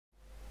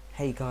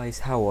Hey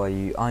guys, how are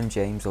you? I'm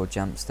James or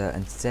Jamstahhhh,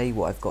 and today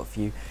what I've got for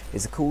you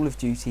is a Call of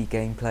Duty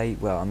gameplay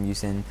where I'm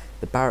using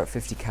the Barrett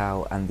 50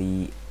 cal and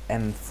the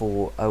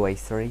M4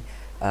 OA3.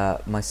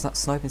 My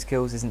sniping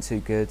skills isn't too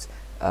good,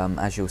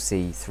 as you'll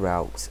see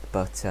throughout,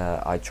 but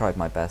I tried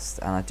my best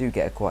and I do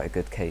get quite a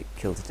good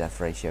kill to death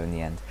ratio in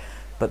the end.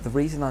 But the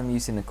reason I'm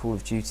using a Call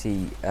of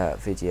Duty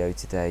video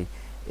today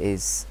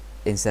is,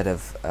 instead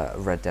of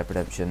Red Dead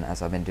Redemption,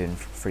 as I've been doing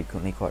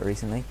frequently quite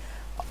recently,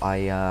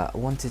 I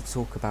wanted to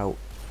talk about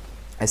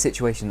a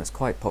situation that's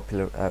quite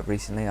popular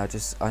recently.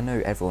 I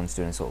know everyone's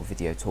doing a sort of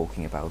video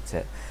talking about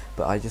it,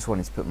 but I just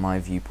wanted to put my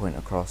viewpoint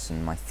across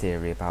and my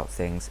theory about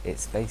things.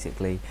 It's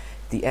basically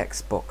the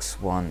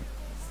Xbox One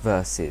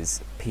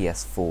versus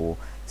PS4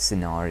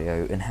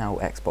 scenario and how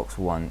Xbox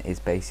One is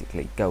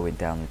basically going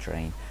down the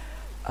drain.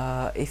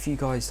 If you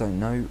guys don't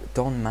know,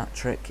 Don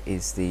Mattrick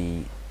is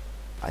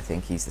I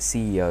think he's the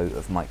CEO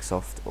of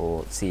Microsoft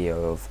or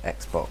CEO of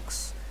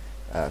Xbox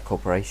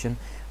Corporation.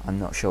 I'm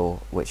not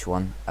sure which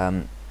one.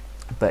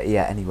 But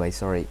yeah, anyway,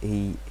 sorry,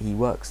 he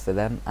works for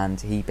them and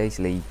he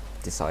basically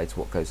decides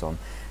what goes on.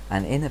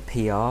 And in a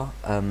PR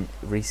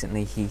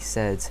recently, he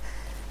said,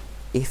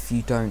 if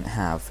you don't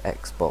have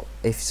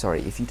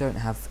if you don't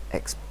have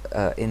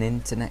an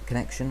internet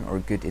connection or a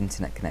good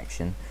internet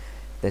connection,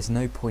 there's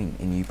no point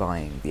in you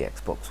buying the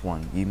Xbox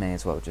One. You may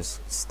as well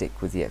just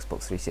stick with the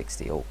Xbox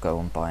 360 or go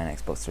and buy an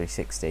Xbox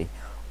 360,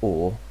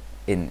 or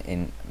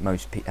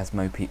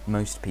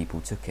most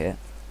people took it,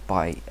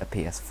 buy a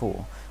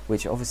PS4,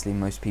 which obviously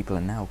most people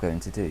are now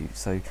going to do.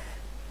 So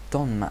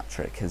Don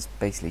Mattrick has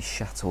basically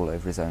shat all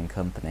over his own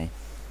company,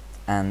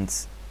 and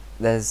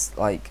there's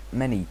like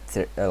many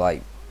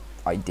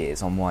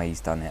ideas on why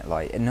he's done it.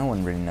 Like, and no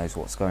one really knows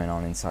what's going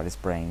on inside his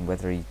brain,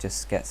 whether he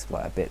just gets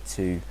like a bit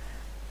too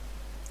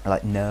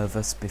like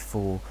nervous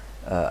before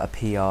a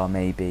PR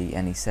maybe,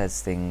 and he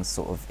says things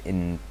sort of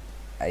in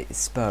a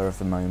spur of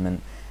the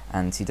moment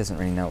and he doesn't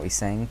really know what he's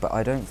saying. But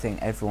I don't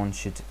think everyone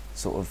should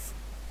sort of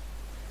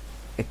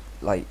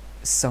like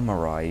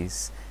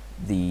summarize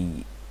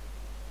the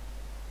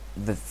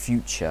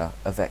future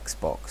of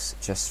Xbox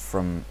just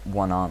from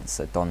one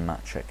answer Don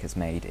Mattrick has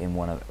made in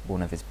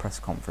one of his press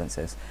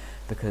conferences,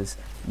 because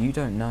you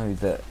don't know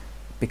that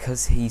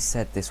because he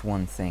said this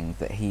one thing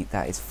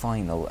that is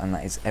final and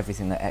that is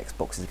everything that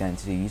Xbox is going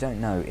to do. You don't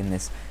know in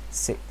this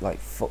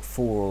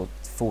 4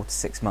 to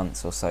 6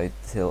 months or so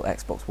till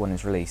Xbox One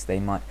is released,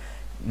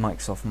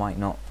 Microsoft might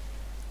not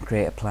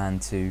create a plan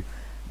to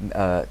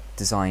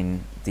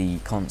design the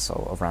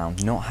console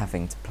around not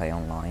having to play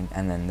online,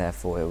 and then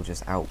therefore it will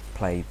just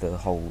outplay the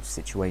whole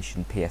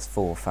situation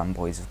PS4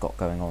 fanboys have got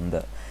going on,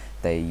 that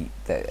the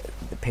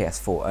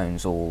PS4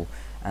 owns all.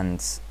 And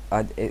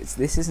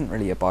this isn't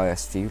really a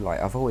biased view. Like,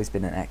 I've always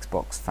been an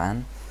Xbox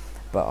fan,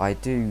 but I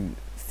do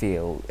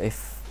feel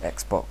if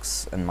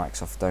Xbox and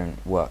Microsoft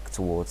don't work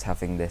towards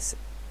having this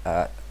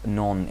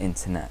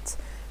non-internet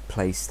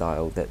play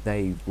style, that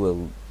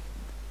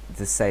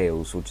the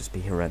sales will just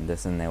be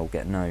horrendous and they'll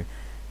get no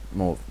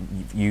more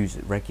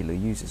regular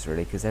users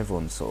really, because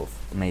everyone's sort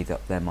of made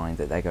up their mind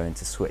that they're going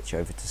to switch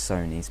over to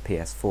Sony's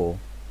PS4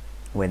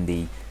 when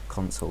the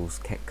consoles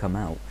come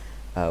out,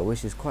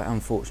 which is quite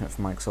unfortunate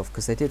for Microsoft,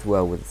 because they did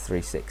well with the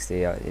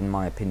 360. In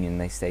my opinion,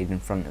 they stayed in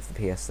front of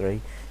the PS3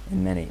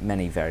 in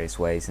many various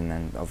ways, and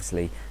then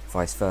obviously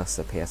vice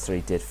versa,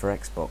 PS3 did for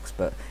Xbox.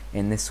 But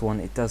in this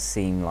one, it does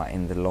seem like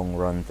in the long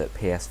run that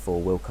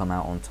PS4 will come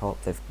out on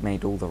top. They've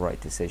made all the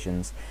right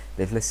decisions,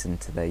 they've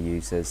listened to their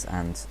users,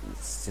 and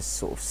it's just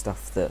sort of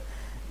stuff that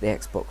the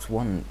Xbox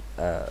One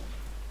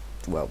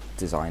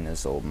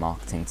designers or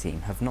marketing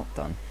team have not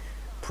done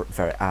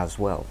as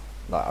well.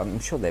 Like, I'm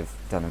sure they've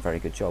done a very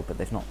good job, but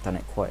they've not done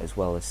it quite as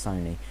well as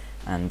Sony.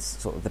 And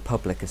sort of the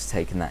public has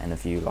taken that in a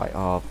view like,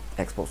 oh,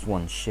 Xbox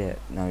One shit,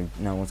 no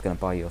one's going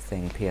to buy your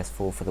thing,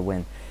 PS4 for the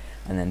win.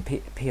 And then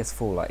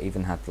PS4 like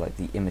even had like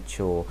the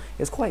immature,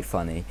 it was quite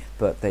funny,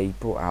 but they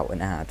brought out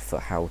an ad for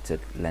how to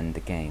lend a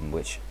game,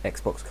 which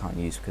Xbox can't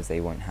use because they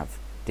won't have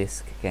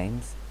disc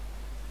games.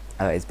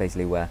 It's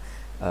basically where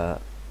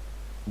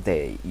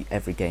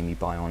every game you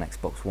buy on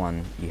Xbox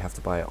One, you have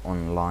to buy it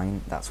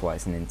online. That's why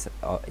it's an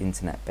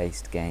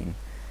internet-based game,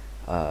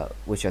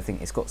 which I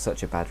think it's got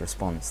such a bad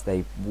response.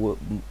 I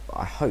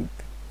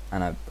hope,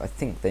 and I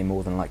think they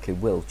more than likely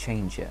will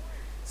change it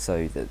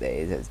so that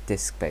it's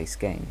disc-based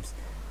games.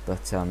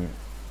 But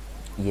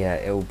yeah,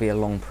 it will be a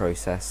long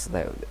process.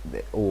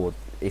 Or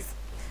if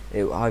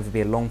it will either be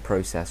a long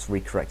process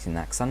recorrecting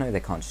that, because I know they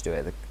can't just do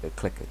it at a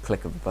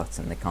click of a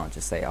button. They can't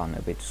just say, oh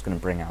no, we're just going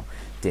to bring out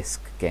disc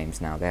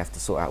games now. They have to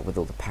sort out with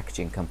all the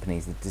packaging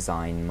companies, the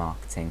design,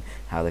 marketing,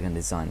 how they're going to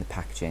design the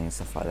packaging and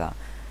stuff like that.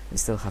 They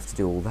still have to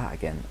do all that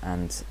again,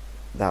 and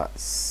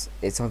it's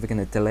either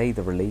going to delay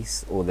the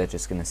release or they're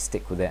just going to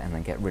stick with it and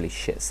then get really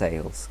shit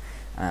sales.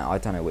 I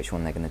don't know which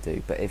one they're going to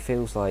do, but it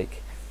feels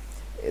like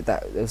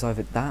that it was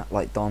either that,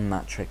 like Don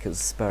Mattrick, it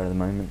was a spur of the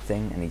moment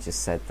thing, and he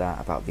just said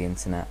that about the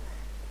internet.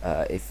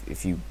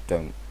 If you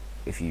don't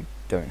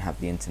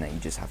have the internet, you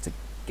just have to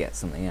get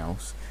something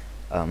else,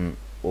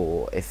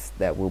 or if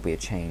there will be a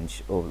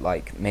change, or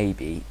like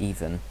maybe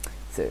even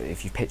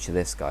if you picture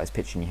this, guys,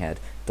 picture in your head,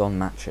 Don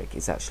Matrick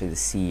is actually the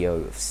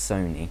CEO of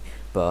Sony,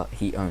 but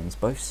he owns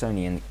both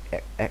Sony and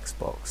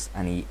Xbox,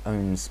 and he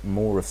owns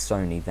more of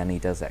Sony than he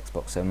does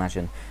Xbox. So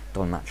imagine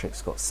Don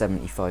Matrick's got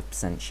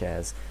 75%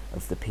 shares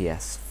of the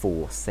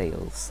PS4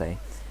 sales, say,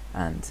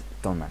 and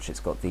Don Matrick's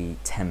got the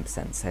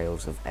 10%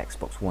 sales of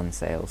Xbox One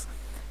sales.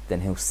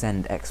 Then he'll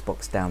send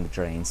Xbox down the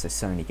drain, so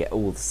Sony get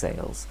all the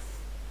sales,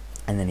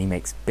 and then he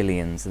makes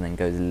billions, and then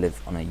goes to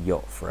live on a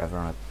yacht forever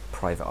on a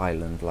private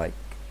island like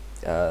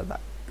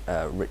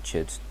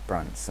Richard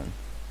Branson.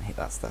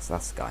 That's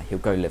the guy. He'll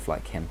go live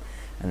like him,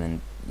 and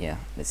then yeah,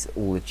 it's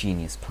all a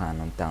genius plan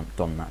on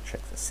Don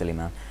Matrick, the silly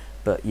man.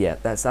 But yeah,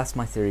 that's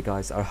my theory,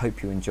 guys. I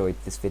hope you enjoyed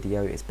this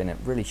video. It's been a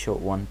really short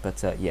one,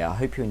 but yeah, I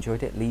hope you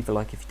enjoyed it. Leave a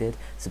like if you did.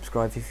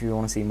 Subscribe if you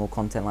want to see more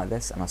content like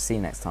this, and I'll see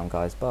you next time,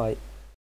 guys. Bye.